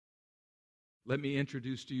Let me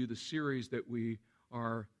introduce to you the series that we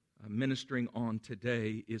are ministering on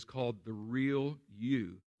today is called The Real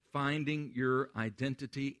You, Finding Your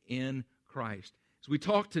Identity in Christ. So we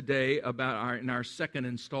talk today about in our second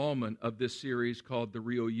installment of this series called The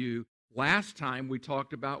Real You. Last time we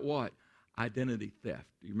talked about what? Identity theft.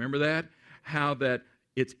 Do you remember that? How that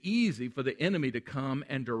it's easy for the enemy to come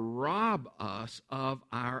and to rob us of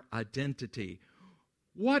our identity.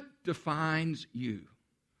 What defines you?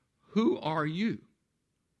 Who are you?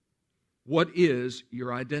 What is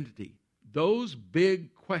your identity? Those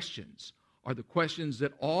big questions are the questions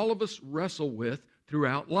that all of us wrestle with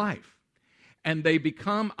throughout life. And they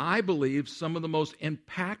become, I believe, some of the most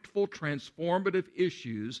impactful, transformative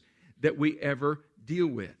issues that we ever deal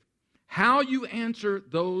with. How you answer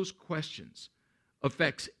those questions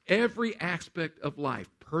affects every aspect of life,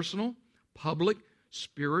 personal, public,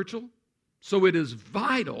 spiritual. So it is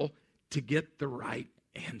vital to get the right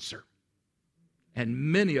answer. And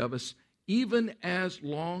many of us, even as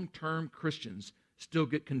long-term Christians, still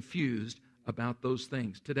get confused about those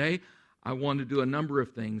things. Today, I want to do a number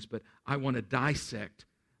of things, but I want to dissect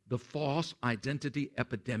the false identity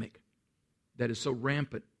epidemic that is so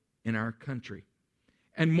rampant in our country.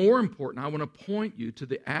 And more important, I want to point you to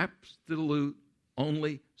the absolute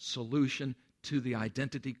only solution to the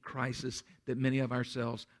identity crisis that many of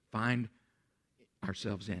ourselves find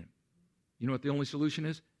ourselves in. You know what the only solution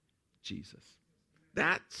is? Jesus.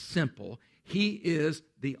 That's simple. He is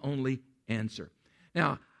the only answer.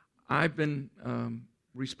 Now, I've been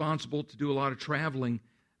responsible to do a lot of traveling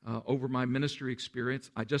over my ministry experience.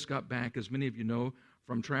 I just got back, as many of you know,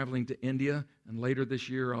 from traveling to India, and later this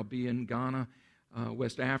year I'll be in Ghana,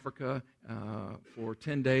 West Africa, for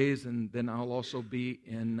 10 days, and then I'll also be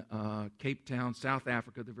in Cape Town, South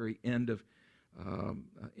Africa, at the very end of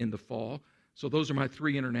in the fall. So those are my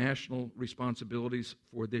 3 international responsibilities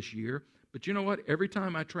for this year. But you know what? Every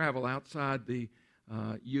time I travel outside the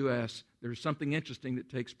U.S., there's something interesting that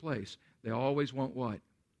takes place. They always want what?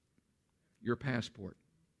 Your passport.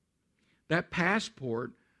 That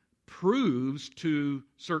passport proves to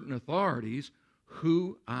certain authorities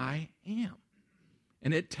who I am.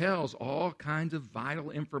 And it tells all kinds of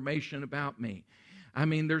vital information about me. I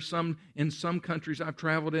mean, in some countries I've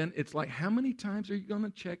traveled in, it's like, how many times are you going to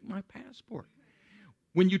check my passport?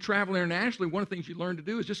 When you travel internationally, one of the things you learn to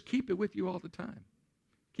do is just keep it with you all the time.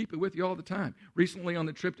 Keep it with you all the time. Recently on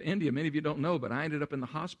the trip to India, many of you don't know, but I ended up in the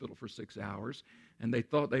hospital for 6 hours, and they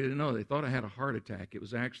didn't know. They thought I had a heart attack. It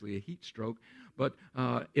was actually a heat stroke. But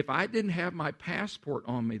if I didn't have my passport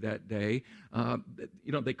on me that day,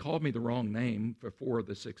 they called me the wrong name for 4 of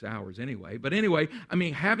the 6 hours anyway. But anyway, I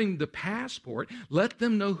mean, having the passport let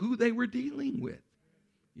them know who they were dealing with,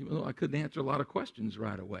 even though I couldn't answer a lot of questions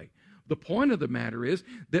right away. The point of the matter is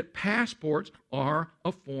that passports are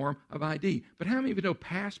a form of ID. But how many of you know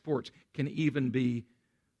passports can even be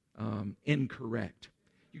incorrect?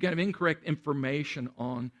 You can have incorrect information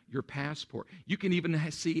on your passport. You can even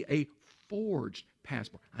see a forged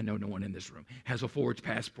passport. I know no one in this room has a forged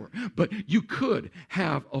passport, but you could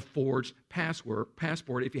have a forged passport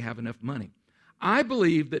if you have enough money. I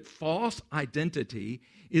believe that false identity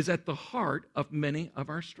is at the heart of many of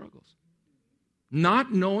our struggles.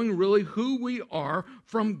 Not knowing really who we are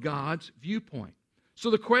from God's viewpoint.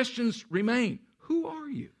 So the questions remain, who are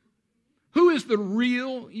you? Who is the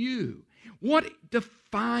real you? What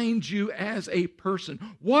defines you as a person?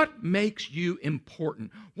 What makes you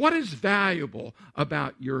important? What is valuable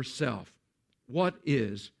about yourself? What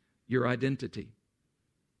is your identity?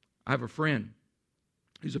 I have a friend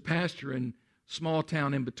who's a pastor in a small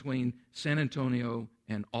town in between San Antonio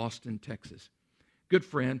and Austin, Texas. Good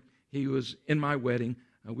friend. He was in my wedding.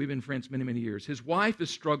 We've been friends many, many years. His wife has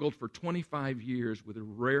struggled for 25 years with a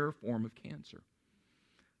rare form of cancer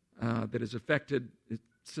that has affected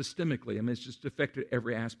systemically. I mean, it's just affected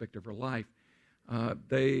every aspect of her life.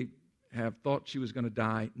 They have thought she was going to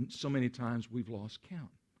die. So many times we've lost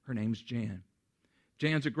count. Her name's Jan.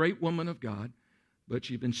 Jan's a great woman of God, but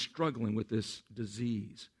she's been struggling with this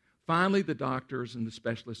disease. Finally, the doctors and the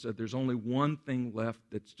specialists said there's only one thing left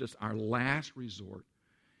that's just our last resort.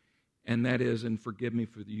 And that is, and forgive me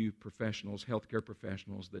for you professionals, healthcare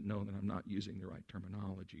professionals that know that I'm not using the right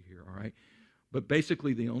terminology here, all right? But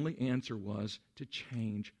basically the only answer was to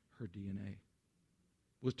change her DNA.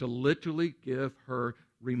 Was to literally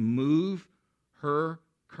remove her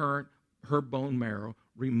bone marrow,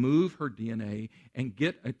 remove her DNA, and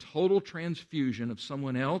get a total transfusion of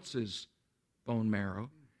someone else's bone marrow,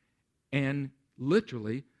 and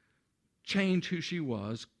literally change who she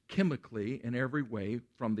was chemically in every way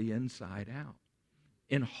from the inside out,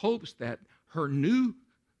 in hopes that her new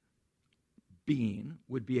being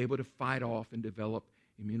would be able to fight off and develop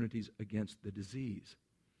immunities against the disease.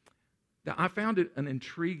 Now, I found it an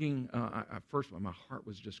intriguing, first of all, my heart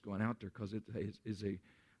was just going out there because it is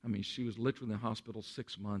she was literally in the hospital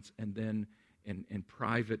 6 months and then in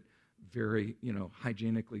private, very,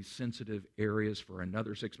 hygienically sensitive areas for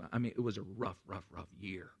another 6 months. It was a rough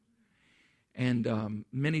year. And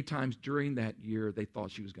many times during that year, they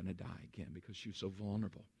thought she was going to die again because she was so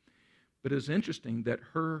vulnerable. But it was interesting that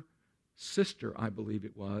her sister, I believe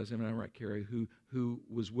it was, am I right, Carrie, who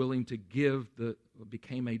was willing to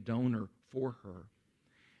became a donor for her.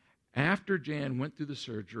 After Jan went through the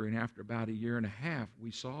surgery, and after about a year and a half,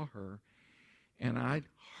 we saw her, and I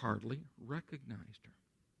hardly recognized her.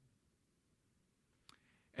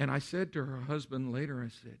 And I said to her husband later, I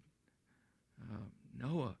said,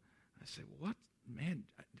 Noah, I said,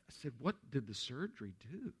 what did the surgery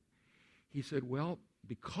do? He said, well,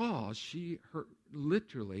 because she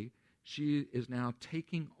is now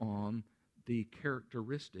taking on the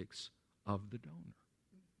characteristics of the donor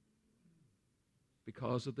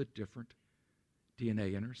because of the different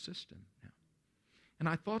DNA in her system now. And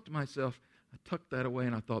I thought to myself, I tucked that away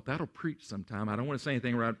and I thought, that'll preach sometime. I don't want to say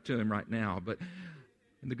anything to him right now,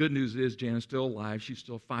 and the good news is Jan is still alive. She's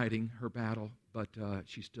still fighting her battle, but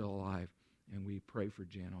she's still alive, and we pray for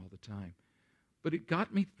Jan all the time. But it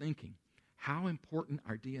got me thinking how important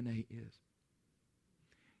our DNA is.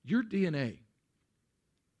 Your DNA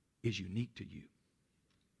is unique to you.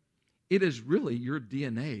 It is really your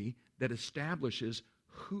DNA that establishes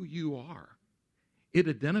who you are. It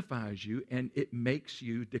identifies you, and it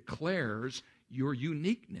declares your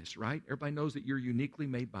uniqueness, right? Everybody knows that you're uniquely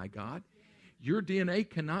made by God. Your DNA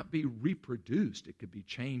cannot be reproduced. It could be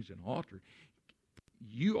changed and altered.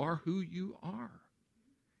 You are who you are.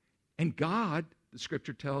 And God, the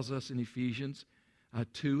Scripture tells us in Ephesians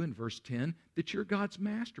 2 and verse 10, that you're God's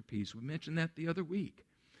masterpiece. We mentioned that the other week.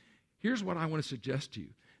 Here's what I want to suggest to you.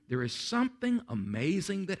 There is something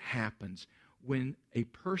amazing that happens when a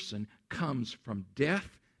person comes from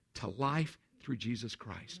death to life through Jesus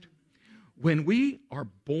Christ. When we are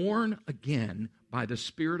born again by the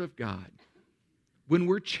Spirit of God, when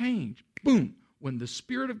we're changed, boom, when the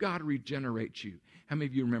Spirit of God regenerates you. How many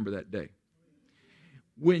of you remember that day?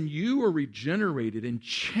 When you are regenerated and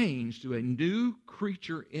changed to a new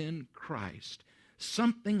creature in Christ,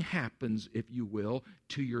 something happens, if you will,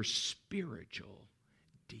 to your spiritual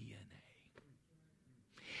DNA.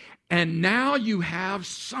 And now you have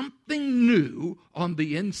something new on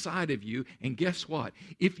the inside of you. And guess what?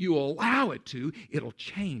 If you allow it to, it'll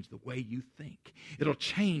change the way you think. It'll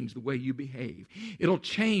change the way you behave. It'll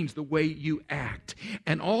change the way you act.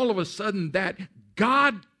 And all of a sudden, that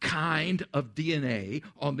God kind of DNA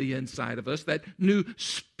on the inside of us, that new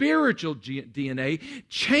spiritual DNA,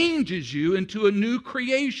 changes you into a new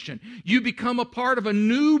creation. You become a part of a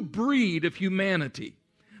new breed of humanity.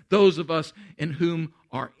 Those of us in whom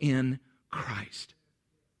are in Christ.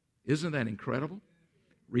 Isn't that incredible?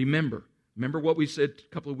 Remember what we said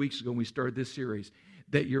a couple of weeks ago when we started this series,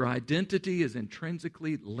 that your identity is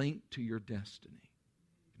intrinsically linked to your destiny.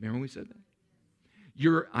 Remember when we said that?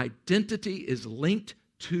 Your identity is linked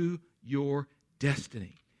to your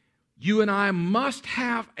destiny. You and I must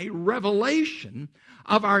have a revelation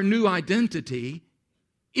of our new identity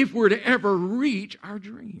if we're to ever reach our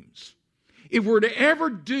dreams. If we're to ever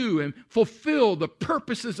do and fulfill the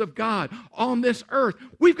purposes of God on this earth,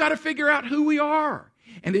 we've got to figure out who we are.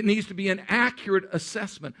 And it needs to be an accurate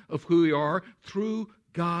assessment of who we are through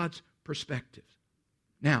God's perspective.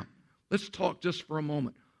 Now, let's talk just for a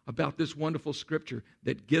moment about this wonderful scripture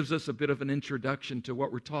that gives us a bit of an introduction to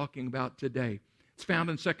what we're talking about today. It's found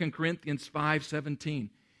in 2 Corinthians 5:17.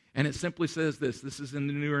 And it simply says this. This is in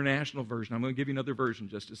the New International Version. I'm going to give you another version in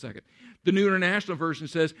just a second. The New International Version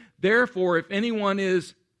says, Therefore, if anyone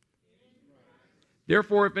is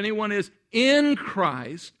in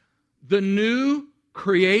Christ, the new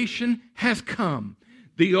creation has come.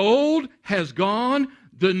 The old has gone.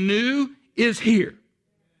 The new is here.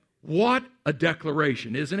 What a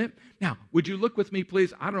declaration, isn't it? Now, would you look with me,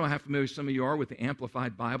 please? I don't know how familiar some of you are with the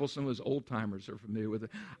Amplified Bible. Some of us old-timers are familiar with it.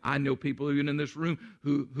 I know people even in this room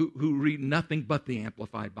who read nothing but the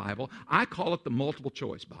Amplified Bible. I call it the multiple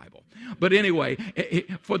choice Bible. But anyway,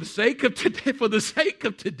 for the sake of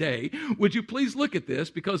today, would you please look at this,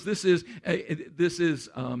 because this is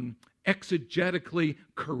exegetically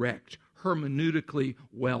correct, hermeneutically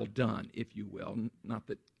well done, if you will. Not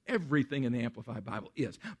that everything in the Amplified Bible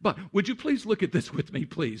is. But would you please look at this with me,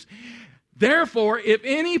 please? Therefore, if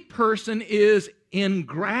any person is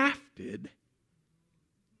engrafted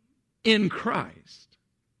in Christ,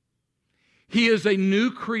 he is a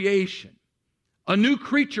new creation, A new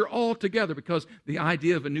creature altogether, because the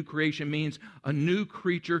idea of a new creation means a new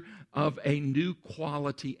creature of a new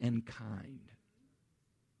quality and kind.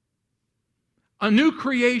 A new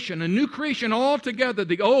creation altogether.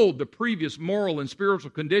 The old, the previous moral and spiritual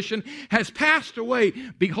condition has passed away.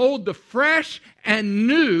 Behold, the fresh and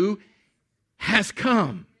new has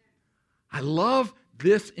come. I love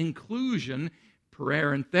this inclusion,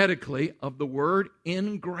 parenthetically, of the word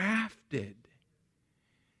engrafted.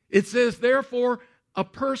 It says, therefore, a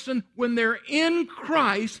person, when they're in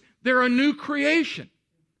Christ, they're a new creation.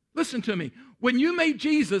 Listen to me. When you made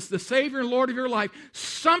Jesus the Savior and Lord of your life,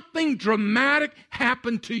 something dramatic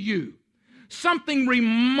happened to you. Something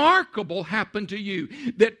remarkable happened to you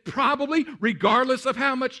that probably, regardless of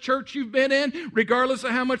how much church you've been in, regardless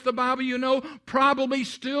of how much the Bible you know, probably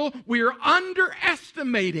still we are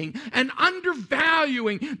underestimating and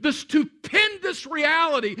undervaluing the stupendous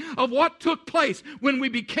reality of what took place when we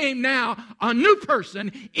became now a new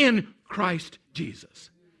person in Christ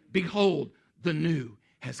Jesus. Behold, the new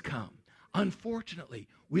has come. Unfortunately,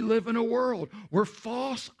 we live in a world where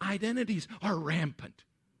false identities are rampant.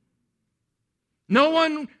 No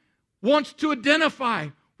one wants to identify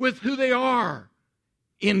with who they are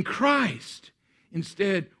in Christ.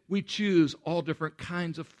 Instead, we choose all different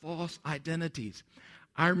kinds of false identities.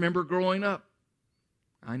 I remember growing up.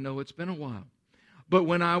 I know it's been a while. But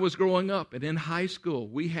when I was growing up and in high school,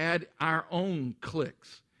 we had our own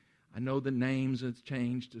cliques. I know the names have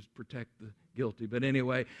changed to protect the guilty. But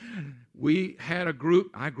anyway, we had a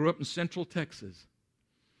group. I grew up in Central Texas.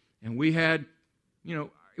 And we had,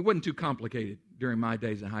 it wasn't too complicated during my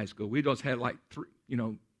days in high school. We just had like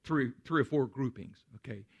three or four groupings,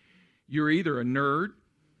 okay? You're either a nerd,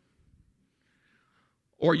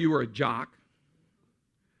 or you were a jock,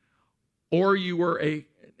 or you were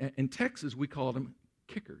in Texas, we called them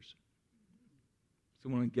kickers.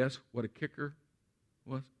 Someone guess what a kicker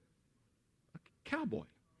was? A cowboy.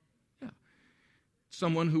 Yeah.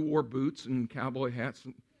 Someone who wore boots and cowboy hats.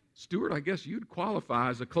 Stuart, I guess you'd qualify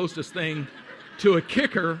as the closest thing to a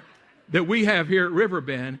kicker that we have here at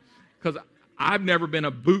Riverbend, because I've never been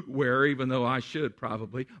a boot wearer, even though I should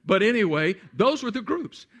probably. But anyway, those were the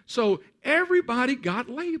groups. So everybody got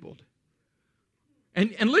labeled.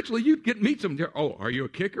 And literally you'd meet some, are you a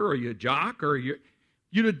kicker? Are you a jock? Or you'd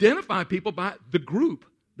identify people by the group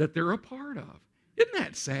that they're a part of. Isn't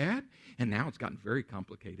that sad? And now it's gotten very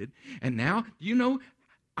complicated. And now,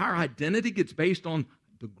 our identity gets based on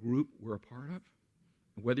the group we're a part of.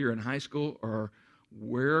 Whether you're in high school or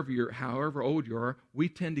however old you are, we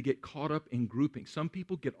tend to get caught up in grouping. Some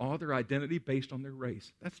people get all their identity based on their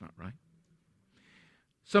race. That's not right.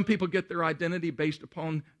 Some people get their identity based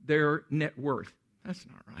upon their net worth. That's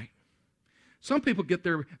not right. Some people get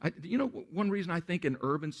their, one reason I think in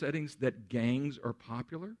urban settings that gangs are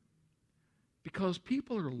popular? Because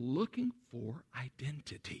people are looking for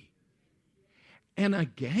identity. And a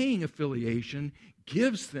gang affiliation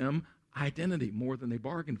gives them identity more than they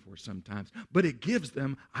bargain for sometimes. But it gives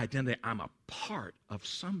them identity. I'm a part of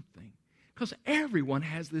something. Because everyone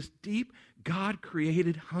has this deep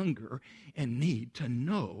God-created hunger and need to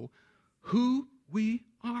know who we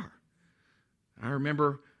are. I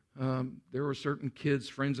remember there were certain kids,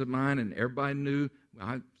 friends of mine, and everybody knew.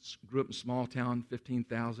 I grew up in a small town,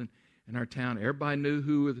 15,000 in our town. Everybody knew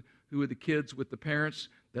who were the kids with the parents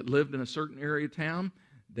that lived in a certain area of town,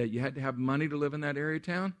 that you had to have money to live in that area of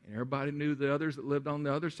town, and everybody knew the others that lived on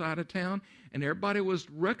the other side of town, and everybody was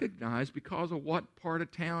recognized because of what part of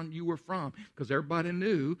town you were from, because everybody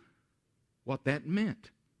knew what that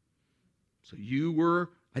meant. So you were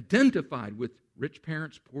identified with rich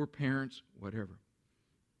parents, poor parents, whatever.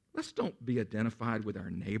 Let's don't be identified with our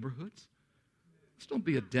neighborhoods. Let's don't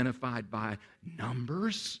be identified by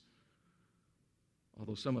numbers.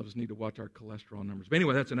 Although some of us need to watch our cholesterol numbers. But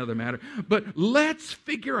anyway, that's another matter. But let's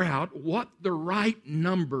figure out what the right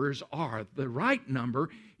numbers are. The right number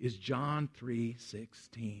is John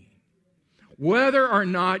 3:16. Whether or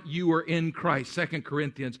not you are in Christ, 2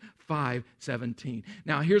 Corinthians 5:17.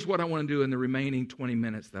 Now, here's what I want to do in the remaining 20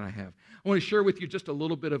 minutes that I have. I want to share with you just a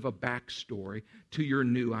little bit of a backstory to your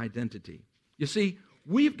new identity. You see,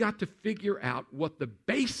 we've got to figure out what the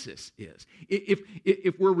basis is.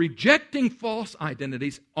 If we're rejecting false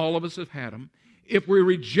identities, all of us have had them. If we're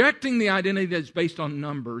rejecting the identity that's based on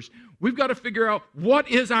numbers, we've got to figure out what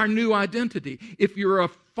is our new identity. If you're a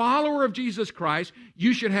follower of Jesus Christ,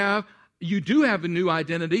 you do have a new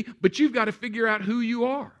identity, but you've got to figure out who you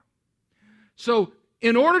are. So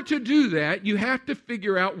in order to do that, you have to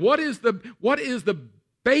figure out what is the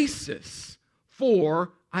basis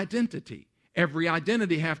for identity. Every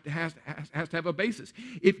identity has to have a basis.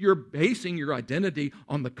 If you're basing your identity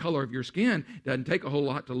on the color of your skin, it doesn't take a whole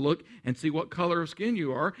lot to look and see what color of skin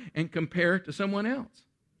you are and compare it to someone else.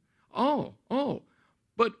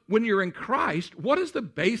 But when you're in Christ, what is the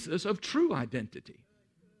basis of true identity?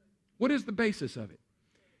 What is the basis of it?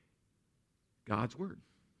 God's Word.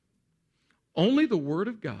 Only the Word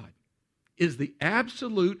of God is the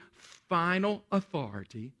absolute final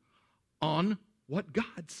authority on what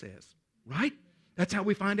God says, right? That's how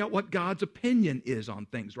we find out what God's opinion is on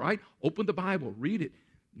things, right? Open the Bible, read it.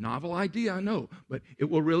 Novel idea, I know, but it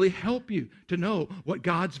will really help you to know what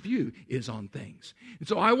God's view is on things. And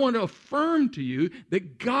so I want to affirm to you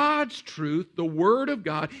that God's truth, the Word of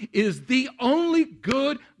God, is the only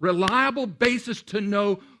good, reliable basis to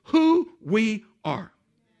know who we are.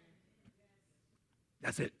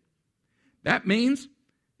 That's it. That means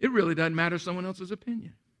it really doesn't matter someone else's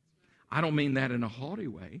opinion. I don't mean that in a haughty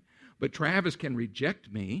way, but Travis can reject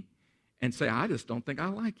me and say, I just don't think I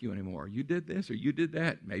like you anymore. You did this or you did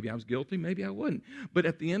that. Maybe I was guilty, maybe I wasn't. But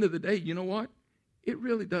at the end of the day, you know what? It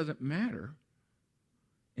really doesn't matter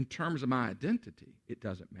in terms of my identity. It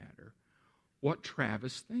doesn't matter what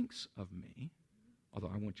Travis thinks of me,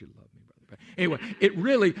 although I want you to love me, brother. But anyway, it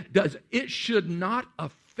really does. It should not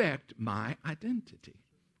affect my identity.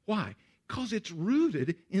 Why? Because it's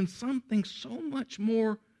rooted in something so much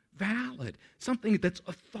more valid, something that's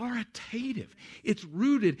authoritative. It's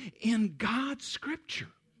rooted in God's Scripture,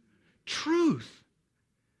 truth.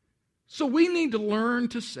 So we need to learn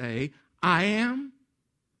to say, I am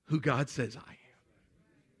who God says I am.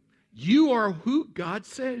 You are who God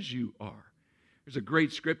says you are. There's a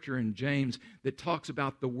great scripture in James that talks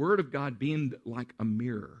about the Word of God being like a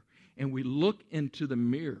mirror, and we look into the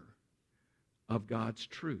mirror of God's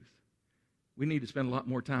truth. We need to spend a lot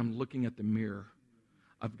more time looking at the mirror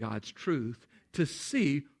of God's truth to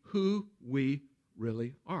see who we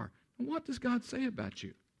really are. And what does God say about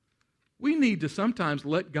you? We need to sometimes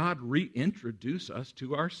let God reintroduce us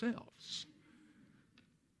to ourselves.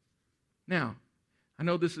 Now, I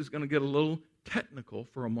know this is going to get a little technical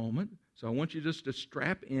for a moment, so I want you just to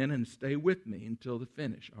strap in and stay with me until the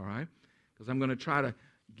finish, all right? Because I'm going to try to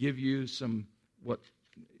give you some, what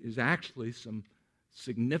is actually some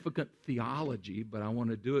significant theology, but I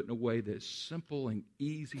want to do it in a way that's simple and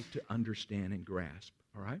easy to understand and grasp,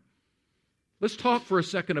 all right? Let's talk for a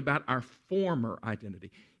second about our former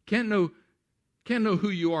identity. Can't know who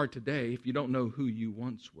you are today if you don't know who you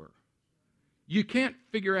once were. You can't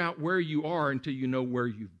figure out where you are until you know where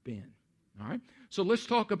you've been, all right? So let's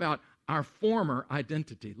talk about our former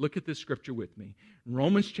identity. Look at this scripture with me. In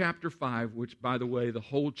Romans chapter 5, which, by the way, the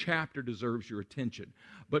whole chapter deserves your attention.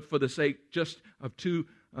 But for the sake just of two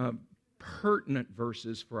pertinent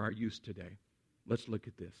verses for our use today, let's look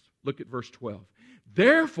at this. Look at verse 12.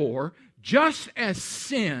 Therefore, just as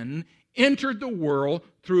sin entered the world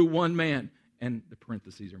through one man, and the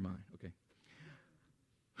parentheses are mine, okay.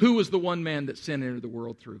 Who was the one man that sin entered the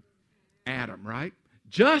world through? Adam, right?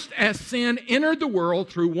 Just as sin entered the world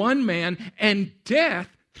through one man, and death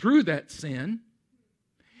through that sin.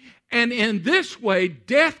 And in this way,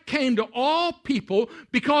 death came to all people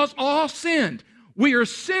because all sinned. We are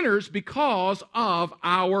sinners because of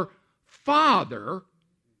our father,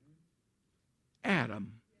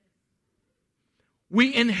 Adam.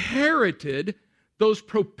 We inherited those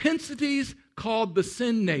propensities called the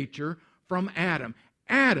sin nature from Adam.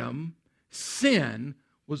 Adam, sin,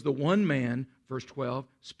 was the one man verse 12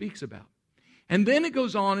 speaks about. And then it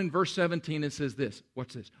goes on in verse 17 and says this.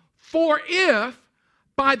 What's this? For if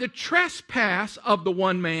by the trespass of the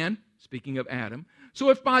one man, speaking of Adam, so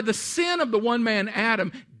if by the sin of the one man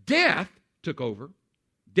Adam, death took over,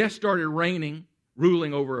 death started reigning,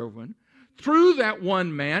 ruling over everyone, through that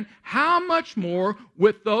one man, how much more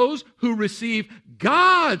with those who receive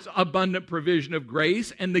God's abundant provision of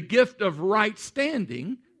grace and the gift of right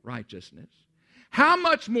standing, righteousness, how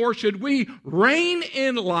much more should we reign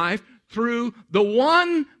in life through the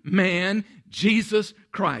one man, Jesus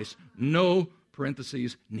Christ? No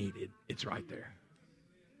parentheses needed. It's right there.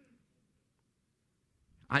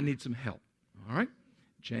 I need some help. All right?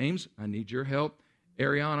 James, I need your help.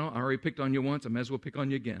 Ariano, I already picked on you once. I may as well pick on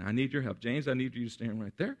you again. I need your help. James, I need you to stand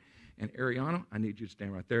right there. And Ariano, I need you to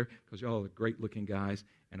stand right there because y'all are great-looking guys,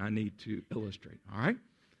 and I need to illustrate. All right?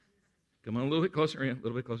 Come on a little bit closer in, a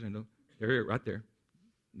little bit closer in. There, right there.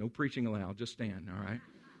 No preaching allowed. Just stand, all right?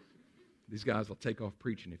 These guys will take off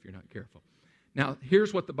preaching if you're not careful. Now,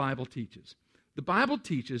 here's what the Bible teaches. The Bible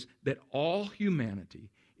teaches that all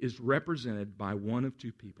humanity is represented by one of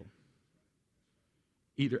two people,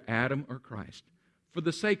 either Adam or Christ. For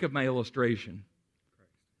the sake of my illustration,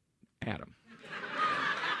 Adam.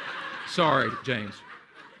 Sorry, James.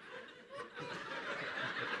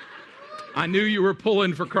 I knew you were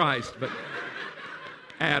pulling for Christ, but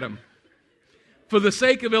Adam. For the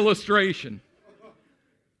sake of illustration,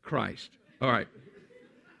 Christ. All right.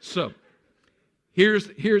 So, here's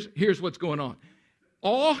what's going on.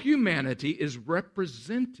 All humanity is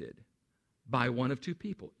represented by one of two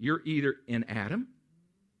people. You're either in Adam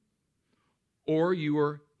or you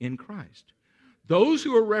are in Christ. Those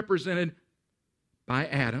who are represented by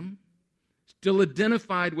Adam, still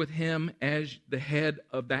identified with him as the head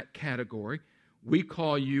of that category, we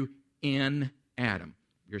call you in Adam.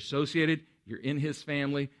 You're associated, you're in his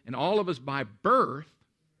family, and all of us by birth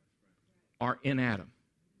are in Adam.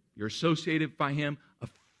 You're associated by him,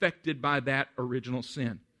 affected by that original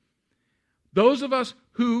sin. Those of us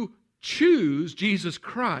who choose Jesus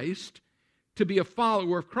Christ to be a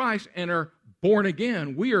follower of Christ and are born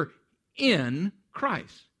again, we are in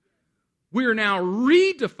Christ. We are now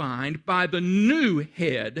redefined by the new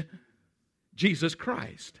head, Jesus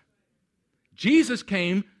Christ. Jesus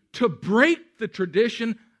came to break the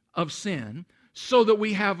tradition of sin so that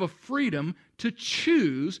we have a freedom to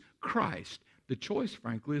choose Christ. The choice,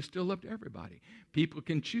 frankly, is still up to everybody. People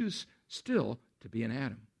can choose still to be in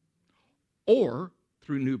Adam. Or,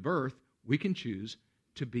 through new birth, we can choose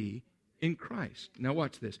to be in Christ. Now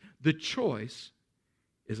watch this. The choice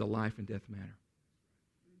is a life and death matter.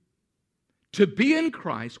 To be in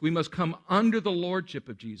Christ, we must come under the lordship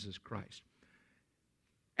of Jesus Christ.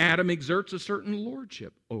 Adam exerts a certain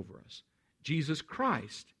lordship over us. Jesus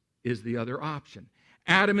Christ is the other option.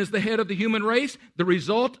 Adam is the head of the human race. The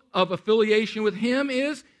result of affiliation with him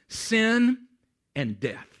is sin and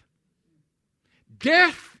death.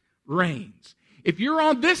 Death reigns. If you're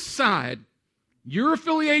on this side, your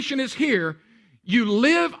affiliation is here, you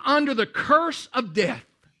live under the curse of death.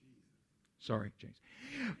 Sorry, James.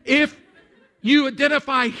 If you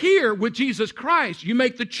identify here with Jesus Christ, you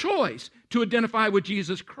make the choice to identify with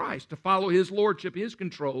Jesus Christ, to follow his lordship, his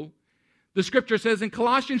control. The scripture says in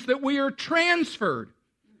Colossians that we are transferred.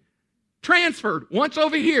 Transferred. Once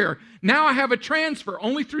over here, now I have a transfer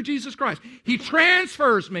only through Jesus Christ. He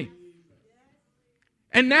transfers me.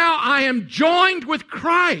 And now I am joined with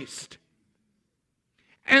Christ.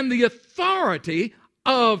 And the authority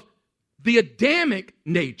of the Adamic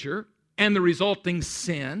nature and the resulting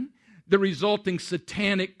sin, the resulting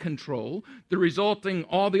satanic control, the resulting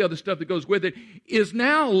all the other stuff that goes with it, is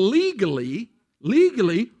now legally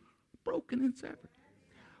broken and severed.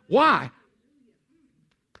 Why?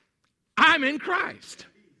 I'm in Christ.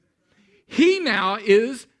 He now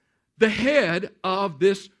is the head of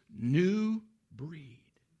this new breed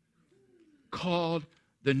called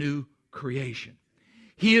the new creation.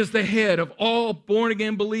 He is the head of all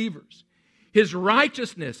born-again believers. His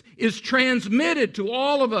righteousness is transmitted to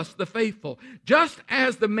all of us, the faithful. Just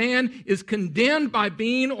as the man is condemned by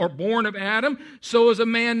being or born of Adam, so is a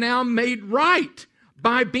man now made right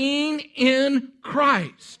by being in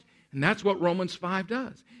Christ. And that's what Romans 5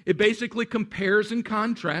 does. It basically compares and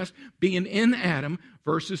contrasts being in Adam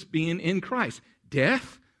versus being in Christ.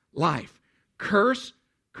 Death, life. Curse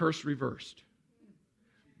reversed.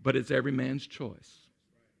 But it's every man's choice.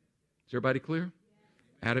 Is everybody clear?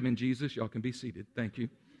 Adam and Jesus, y'all can be seated. Thank you.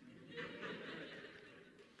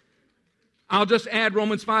 I'll just add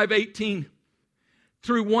Romans 5:18.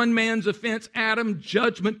 Through one man's offense, Adam,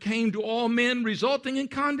 judgment came to all men, resulting in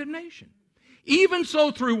condemnation. Even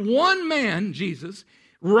so, through one man, Jesus,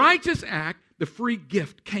 righteous act, the free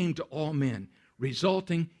gift came to all men,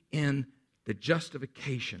 resulting in the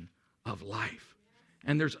justification of life.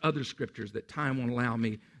 And there's other scriptures that time won't allow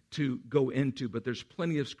me to go into, but there's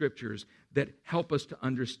plenty of scriptures that help us to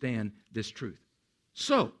understand this truth.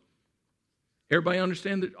 So, everybody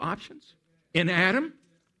understand the options? In Adam,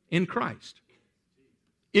 in Christ.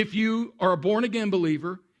 If you are a born-again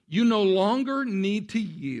believer, you no longer need to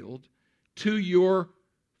yield to your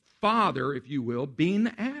father, if you will,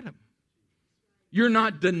 being Adam. You're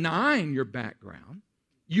not denying your background.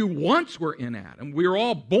 You once were in Adam. We were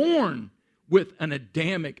all born with an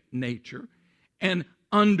Adamic nature and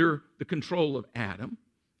under the control of Adam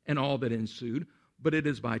and all that ensued, but it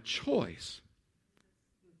is by choice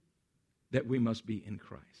that we must be in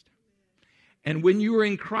Christ. And when you are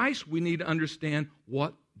in Christ, we need to understand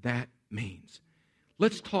what that means.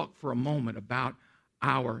 Let's talk for a moment about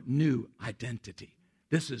our new identity.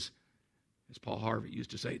 This is, as Paul Harvey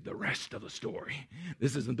used to say, the rest of the story.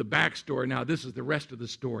 This isn't the backstory now. This is the rest of the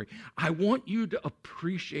story. I want you to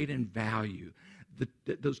appreciate and value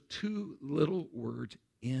those two little words,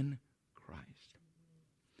 in Christ.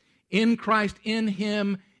 In Christ, in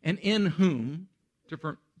Him, and in whom,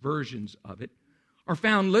 different versions of it, are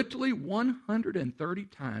found literally 130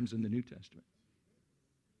 times in the New Testament.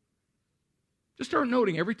 Just start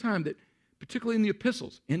noting every time that, particularly in the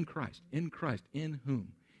epistles, in Christ, in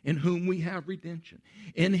whom we have redemption,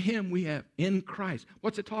 in him we have, in Christ.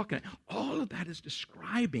 What's it talking about? All of that is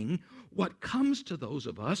describing what comes to those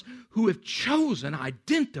of us who have chosen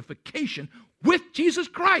identification with Jesus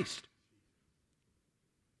Christ.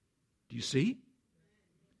 Do you see?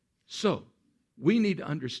 So, we need to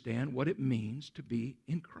understand what it means to be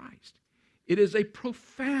in Christ. It is a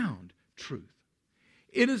profound truth.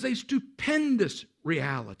 It is a stupendous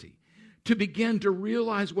reality to begin to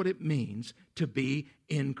realize what it means to be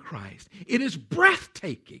in Christ. It is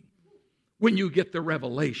breathtaking when you get the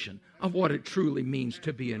revelation of what it truly means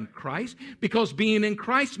to be in Christ, because being in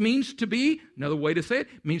Christ means to be, another way to say it,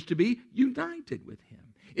 means to be united with him.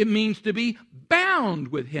 It means to be bound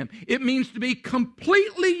with him. It means to be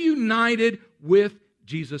completely united with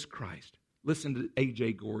Jesus Christ. Listen to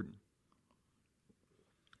A.J. Gordon.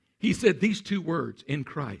 He said these two words, in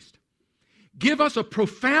Christ, give us a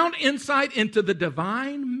profound insight into the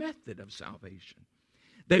divine method of salvation.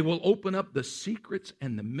 They will open up the secrets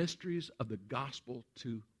and the mysteries of the gospel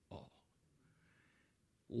to all.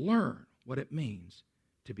 Learn what it means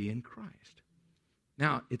to be in Christ.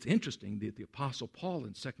 Now, it's interesting that the Apostle Paul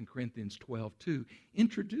in 2 Corinthians 12:2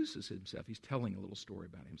 introduces himself. He's telling a little story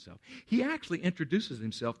about himself. He actually introduces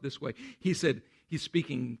himself this way. He said, he's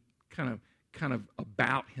speaking kind of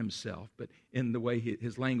about himself, but in the way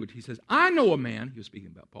his language, he says, I know a man, he was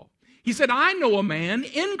speaking about Paul. He said, I know a man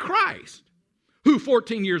in Christ who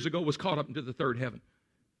 14 years ago was caught up into the third heaven.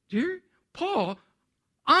 Do you hear? Paul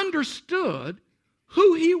understood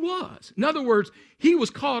who he was. In other words, he was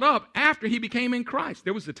caught up after he became in Christ.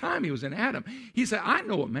 There was the time he was in Adam. He said, I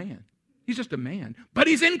know a man. He's just a man, but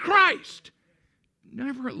he's in Christ.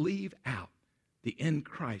 Never leave out the in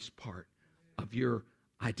Christ part of your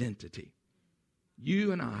identity.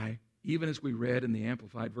 You and I, even as we read in the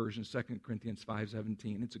Amplified Version, 2 Corinthians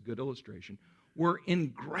 5:17, it's a good illustration, we're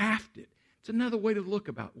engrafted. It's another way to look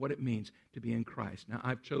about what it means to be in Christ. Now,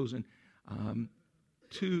 I've chosen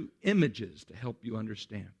two images to help you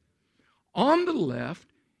understand. On the left,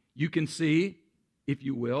 you can see, if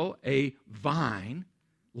you will, a vine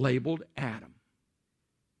labeled Adam.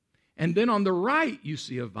 And then on the right, you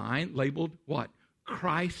see a vine labeled what?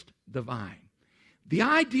 Christ the vine. The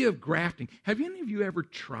idea of grafting, have any of you ever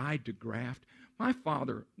tried to graft? My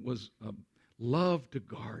father loved to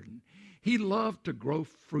garden. He loved to grow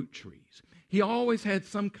fruit trees. He always had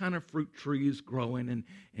some kind of fruit trees growing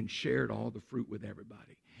and shared all the fruit with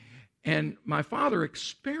everybody. And my father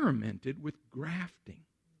experimented with grafting.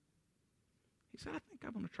 He said, I think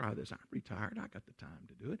I'm going to try this. I'm retired. I got the time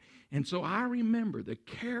to do it. And so I remember the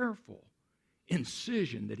careful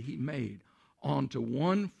incision that he made onto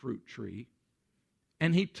one fruit tree.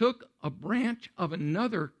 And he took a branch of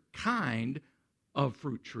another kind of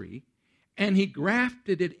fruit tree and he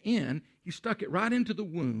grafted it in. He stuck it right into the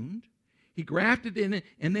wound. He grafted it in,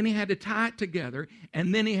 and then he had to tie it together,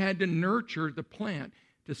 and then he had to nurture the plant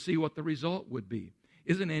to see what the result would be.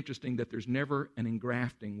 Isn't it interesting that there's never an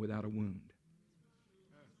engrafting without a wound?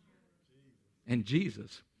 And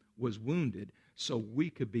Jesus was wounded so we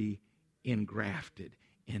could be engrafted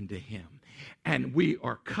into him. And we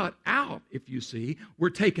are cut out, if you see. We're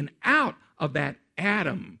taken out of that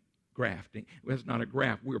Adam grafting. Well, it's not a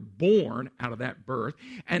graft. We're born out of that birth.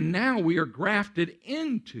 And now we are grafted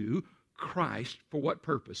into Christ for what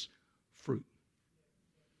purpose? Fruit.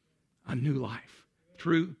 A new life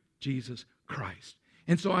through Jesus Christ.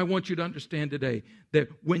 And so I want you to understand today that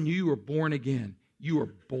when you are born again, you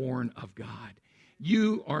are born of God.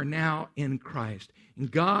 You are now in Christ,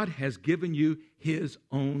 and God has given you his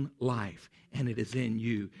own life, and it is in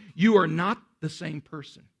you. You are not the same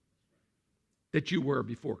person that you were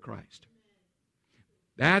before Christ.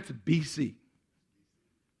 That's BC.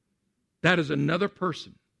 That is another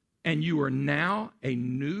person, and you are now a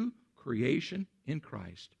new creation in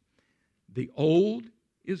Christ. The old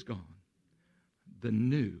is gone. The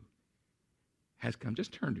new has come.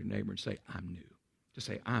 Just turn to your neighbor and say, I'm new. Just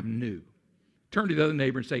say, I'm new. Turn to the other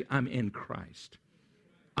neighbor and say, I'm in Christ.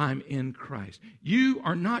 I'm in Christ. You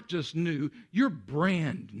are not just new, you're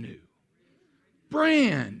brand new.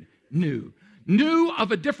 Brand new. New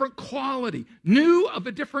of a different quality. New of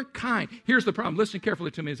a different kind. Here's the problem. Listen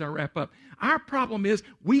carefully to me as I wrap up. Our problem is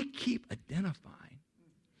we keep identifying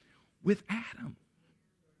with Adam.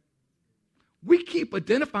 We keep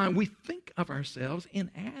identifying, we think of ourselves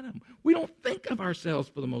in Adam. We don't think of ourselves,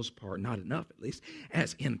 for the most part, not enough at least,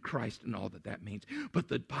 as in Christ and all that that means. But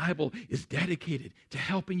the Bible is dedicated to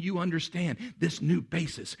helping you understand this new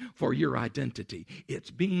basis for your identity.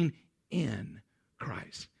 It's being in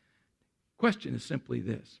Christ. Question is simply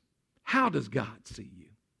this: how does God see you?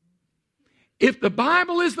 If the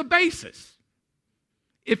Bible is the basis,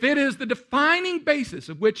 if it is the defining basis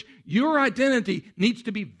of which your identity needs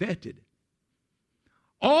to be vetted,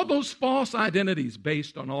 all those false identities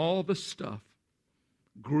based on all the stuff,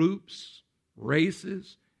 groups,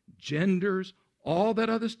 races, genders, all that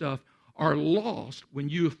other stuff, are lost when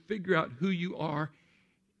you figure out who you are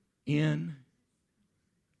in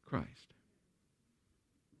Christ.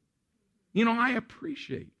 You know, I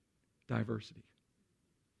appreciate diversity.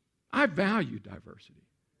 I value diversity.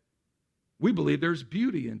 We believe there's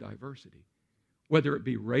beauty in diversity, whether it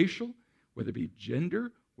be racial, whether it be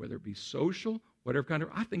gender, whether it be social, whatever kind of,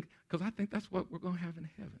 because I think that's what we're going to have in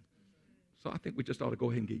heaven. So I think we just ought to go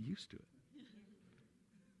ahead and get used to it.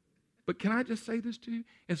 But can I just say this to you?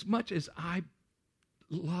 As much as I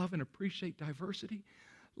love and appreciate diversity,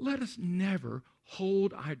 let us never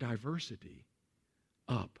hold our diversity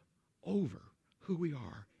up over who we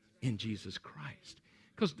are in Jesus Christ.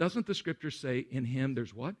 Because doesn't the Scripture say in Him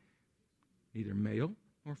there's what? Neither male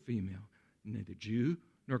nor female, neither Jew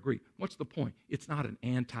nor Greek. What's the point? It's not an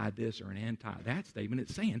anti-this or an anti-that statement.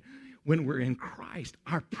 It's saying when we're in Christ,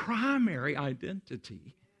 our primary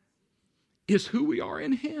identity is who we are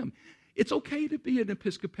in Him. It's okay to be an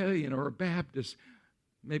Episcopalian or a Baptist.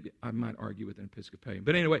 Maybe I might argue with an Episcopalian.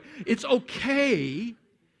 But anyway, it's okay,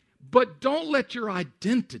 but don't let your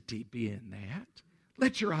identity be in that.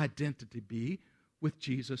 Let your identity be with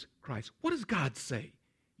Jesus Christ. What does God say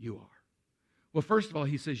you are? Well, first of all,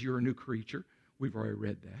 He says you're a new creature. We've already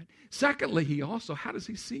read that. Secondly, He also, how does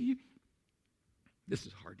He see you? This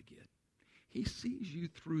is hard to get. He sees you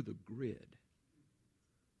through the grid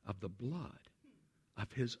of the blood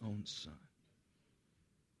of His own Son,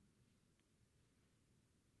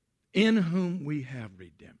 in whom we have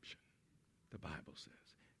redemption, the Bible says.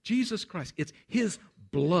 Jesus Christ, it's His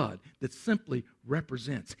blood that simply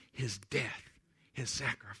represents His death, His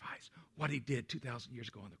sacrifice, what He did 2,000 years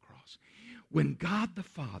ago on the cross. When God the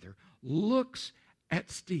Father looks at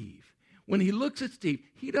Steve, when He looks at Steve,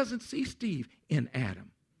 He doesn't see Steve in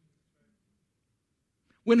Adam.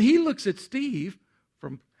 When He looks at Steve,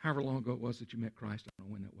 from however long ago it was that you met Christ, I don't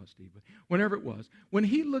know when that was, Steve, but whenever it was, when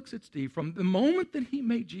He looks at Steve, from the moment that He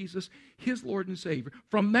made Jesus His Lord and Savior,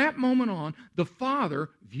 from that moment on, the Father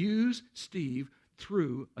views Steve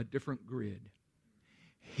through a different grid.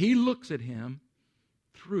 He looks at him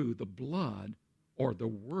through the blood or the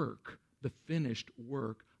work, the finished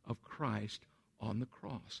work of Christ on the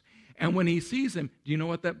cross. And when He sees him, do you know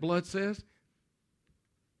what that blood says? It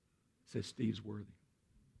says Steve's worthy.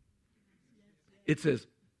 It says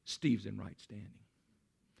Steve's in right standing.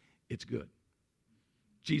 It's good.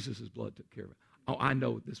 Jesus' blood took care of it. Oh, I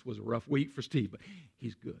know this was a rough week for Steve, but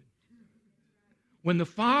he's good. When the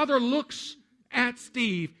Father looks at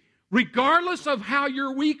Steve, regardless of how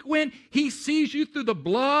your week went, He sees you through the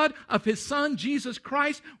blood of His Son, Jesus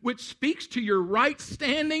Christ, which speaks to your right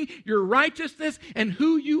standing, your righteousness, and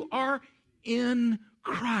who you are in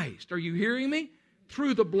Christ. Are you hearing me?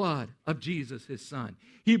 Through the blood of Jesus, His Son.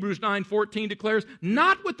 Hebrews 9:14 declares,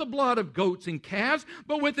 not with the blood of goats and calves,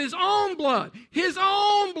 but with His own blood,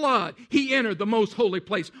 He entered the most holy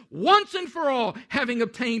place once and for all, having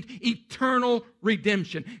obtained eternal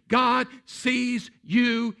redemption. God sees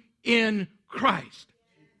you in Christ,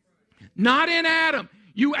 not in Adam.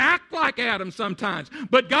 You act like Adam sometimes,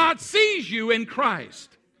 but God sees you in Christ.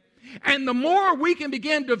 And the more we can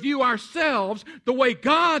begin to view ourselves the way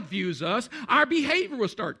God views us, our behavior will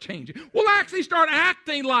start changing. We'll actually start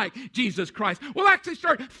acting like Jesus Christ. We'll actually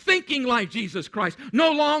start thinking like Jesus Christ.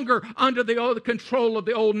 No longer under the control of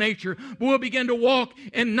the old nature. But we'll begin to walk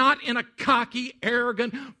not in a cocky,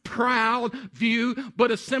 arrogant, proud view,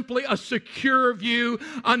 but simply a secure view,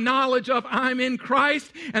 a knowledge of I'm in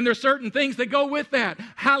Christ, and there's certain things that go with that.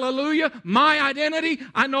 Hallelujah. My identity,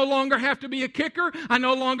 I no longer have to be a kicker. I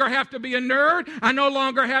no longer have to be a nerd. I no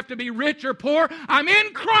longer have to be rich or poor. I'm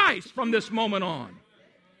in Christ from this moment on.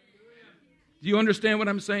 Do you understand what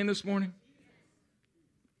I'm saying this morning?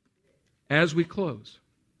 As we close,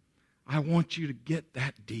 I want you to get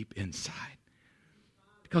that deep inside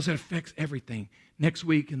because it affects everything. Next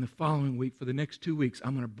week and the following week, for the next 2 weeks,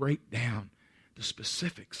 I'm going to break down the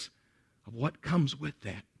specifics of what comes with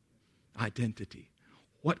that identity,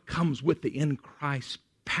 what comes with the in Christ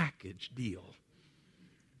package deal.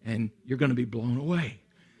 And you're going to be blown away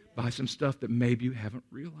by some stuff that maybe you haven't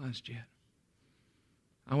realized yet.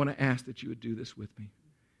 I want to ask that you would do this with me.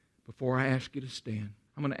 Before I ask you to stand,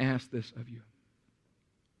 I'm going to ask this of you.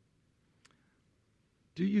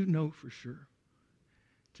 Do you know for sure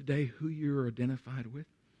today who you're identified with?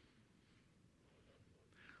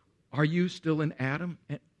 Are you still in Adam?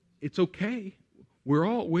 It's okay.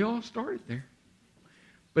 We all started there.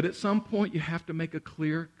 But at some point, you have to make a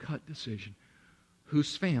clear-cut decision.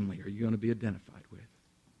 Whose family are you going to be identified with?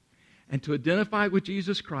 And to identify with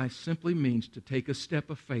Jesus Christ simply means to take a step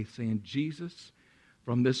of faith, saying, Jesus,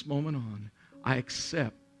 from this moment on, I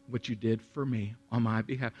accept what you did for me on my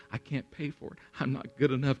behalf. I can't pay for it. I'm not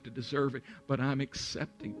good enough to deserve it, but I'm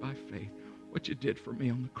accepting by faith what you did for me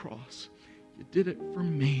on the cross. You did it for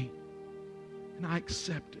me, and I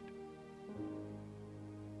accept it.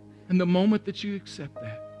 And the moment that you accept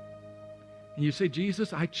that, and you say,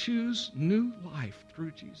 Jesus, I choose new life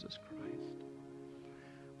through Jesus Christ.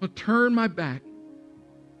 I'll turn my back,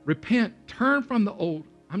 repent, turn from the old.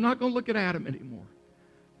 I'm not going to look at Adam anymore.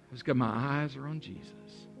 I just got my eyes are on Jesus.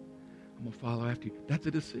 I'm going to follow after you. That's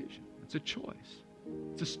a decision. It's a choice.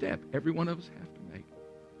 It's a step every one of us have to make.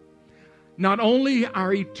 Not only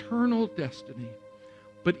our eternal destiny,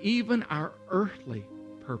 but even our earthly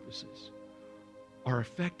purposes are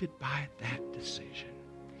affected by that decision.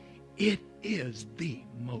 It is the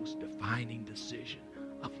most defining decision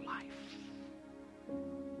of life.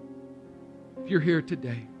 If you're here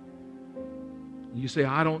today, and you say,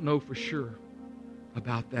 I don't know for sure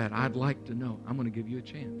about that, I'd like to know, I'm going to give you a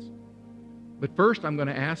chance. But first, I'm going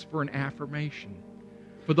to ask for an affirmation.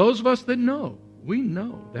 For those of us that know, we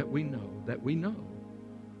know that we know that we know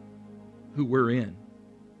who we're in.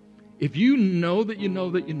 If you know that you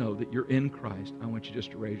know that you know that you're in Christ, I want you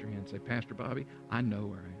just to raise your hand and say, Pastor Bobby, I know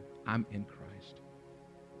where I am. I'm in Christ.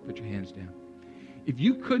 Put your hands down. If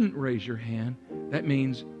you couldn't raise your hand, that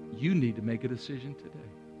means you need to make a decision today.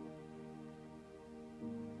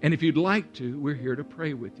 And if you'd like to, we're here to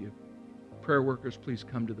pray with you. Prayer workers, please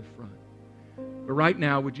come to the front. But right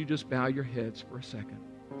now, would you just bow your heads for a second?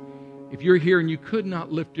 If you're here and you could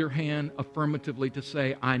not lift your hand affirmatively to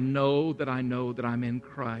say, I know that I'm in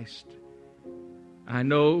Christ. I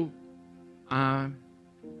know I'm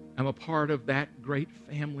a part of that great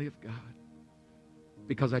family of God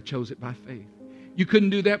because I chose it by faith. You couldn't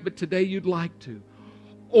do that, but today you'd like to.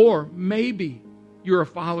 Or maybe you're a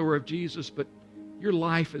follower of Jesus, but your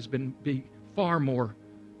life has been far more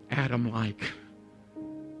Adam-like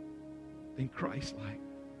than Christ-like.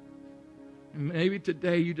 And maybe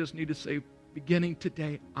today you just need to say, beginning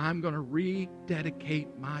today, I'm going to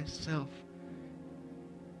rededicate myself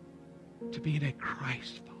to being a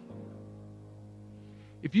Christ follower.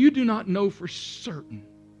 If you do not know for certain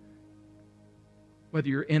whether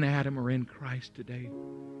you're in Adam or in Christ today,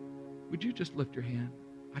 would you just lift your hand?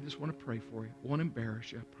 I just want to pray for you. I won't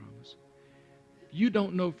embarrass you, I promise. If you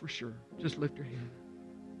don't know for sure, just lift your hand.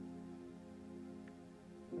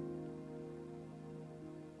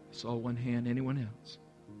 I saw one hand. Anyone else?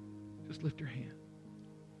 Just lift your hand.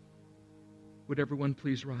 Would everyone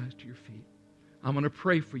please rise to your feet? I'm going to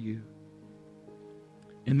pray for you.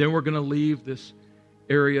 And then we're going to leave this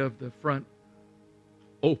area of the front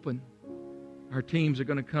open. Our teams are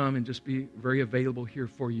going to come and just be very available here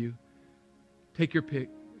for you. Take your pick.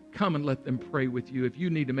 Come and let them pray with you. If you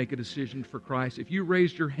need to make a decision for Christ, if you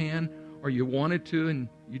raised your hand or you wanted to and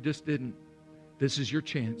you just didn't, this is your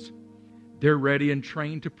chance. They're ready and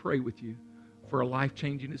trained to pray with you for a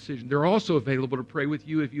life-changing decision. They're also available to pray with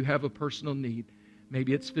you if you have a personal need.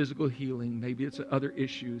 Maybe it's physical healing. Maybe it's other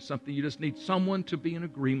issues, something you just need someone to be in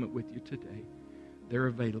agreement with you today. They're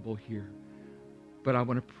available here. But I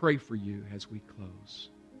want to pray for you as we close.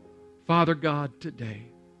 Father God, today,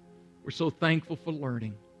 we're so thankful for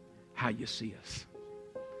learning how you see us.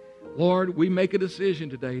 Lord, we make a decision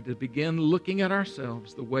today to begin looking at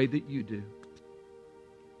ourselves the way that you do,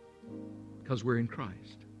 because we're in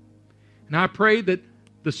Christ. And I pray that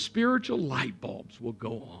the spiritual light bulbs will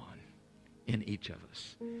go on in each of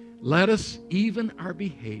us. Let us, even our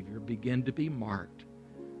behavior, begin to be marked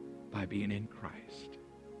by being in Christ.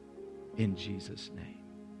 In Jesus' name,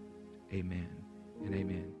 amen and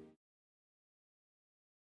amen.